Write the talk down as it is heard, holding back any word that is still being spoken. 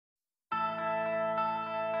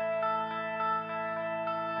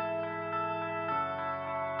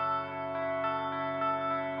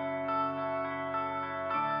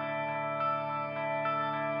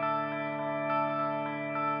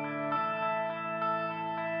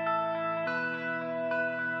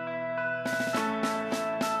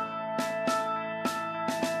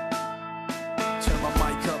Turn my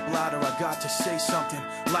mic up louder, I got to say something.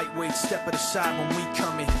 Lightweight, step at the side when we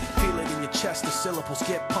come in. Feel it in your chest, the syllables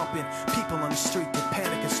get pumping. People on the street, they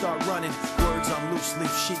panic and start running. Words on loose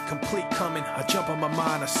leaf sheet, complete coming. I jump on my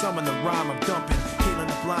mind, I summon the rhyme, I'm dumping. Healing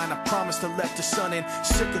the blind, I promise to let the sun in.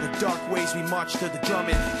 Sick of the dark ways, we march to the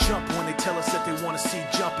drumming. Jump when they tell us that they wanna see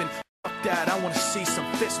jumping. That I wanna see some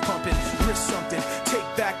fist pumping. Risk something, take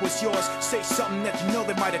back what's yours. Say something that you know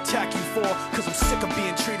they might attack you for. Cause I'm sick of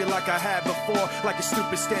being treated like I have before. Like a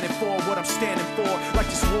stupid standing for what I'm standing for. Like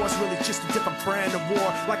this war's really just a different brand of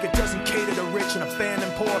war. Like it doesn't cater to rich and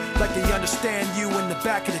abandon poor. Like they understand you in the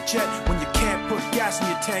back of the jet when you can't put gas in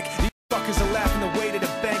your tank. Fuckers are laughing away to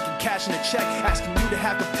the bank and cashing a check, asking you to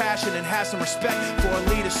have compassion and have some respect for a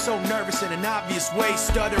leader so nervous in an obvious way,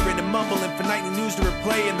 stuttering and mumbling for nightly news to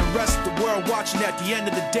replay, and the rest of the world watching at the end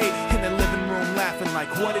of the day in the living room laughing like,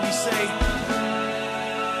 what did he say?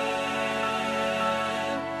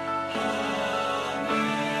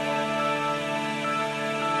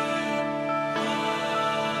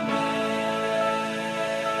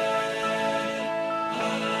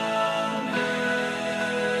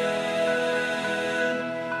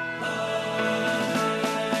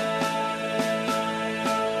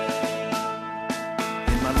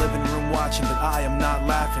 Living room watching, but I am not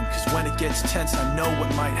laughing. Cause when it gets tense, I know what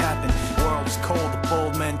might happen. World is cold, the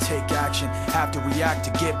bold men take action. Have to react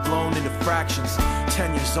to get blown into fractions.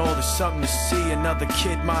 10 years old is something to see. Another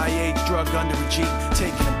kid my age drugged under a Jeep,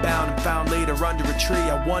 taken and bound and found later under a tree.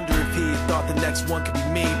 I wonder if he thought the next one could be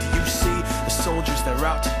me. Do you see the soldiers that are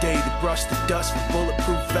out today to brush the dust from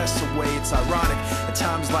bulletproof vests away? It's ironic, at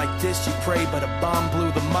times like this you pray, but a bomb blew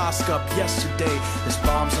the mosque up yesterday. There's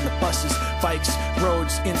bombs on the buses, bikes,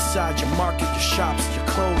 roads, inside your market, your shops, your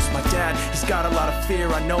clothes. My dad, he's got a lot of fear,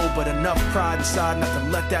 I know, but enough pride inside not to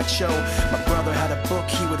let that show. My brother had a book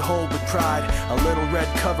he would hold with pride, a little red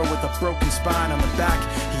cover with a broken spine on the back.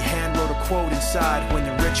 He hand wrote a quote inside, when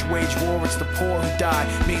the rich wage war, it's the poor who die.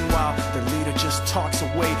 Meanwhile, their leader just talks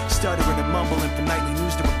away, stuttering and mumbling for nightly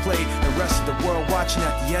news to replay. The rest of the world watching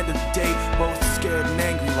at the end of the day, both scared and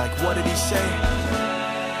angry like, what did he say?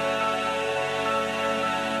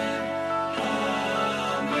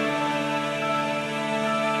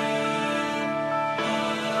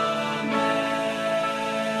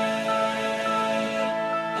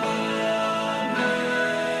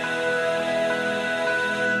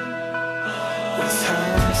 With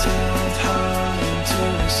hands held high into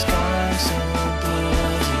the sky so blue,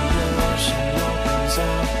 the ocean opens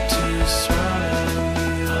up to swallow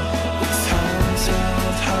you. With hands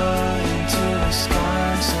held high into the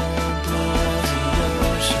sky so blue, the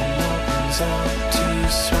ocean opens up to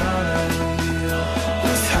swallow you.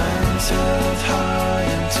 With hands held high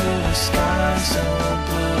into the sky so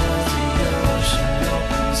blue, the ocean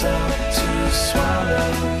opens up to swallow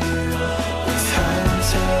you. With hands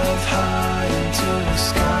held high into the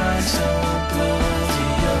sky so blue,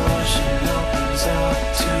 the ocean opens up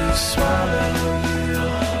to swallow you.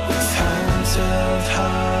 With hands held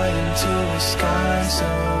high into the sky so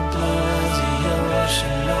blue, the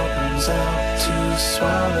ocean opens up to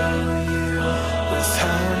swallow you. With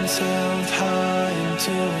hands held high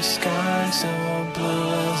into the sky so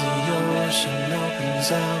blue, the ocean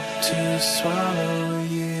opens up to swallow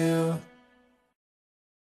you.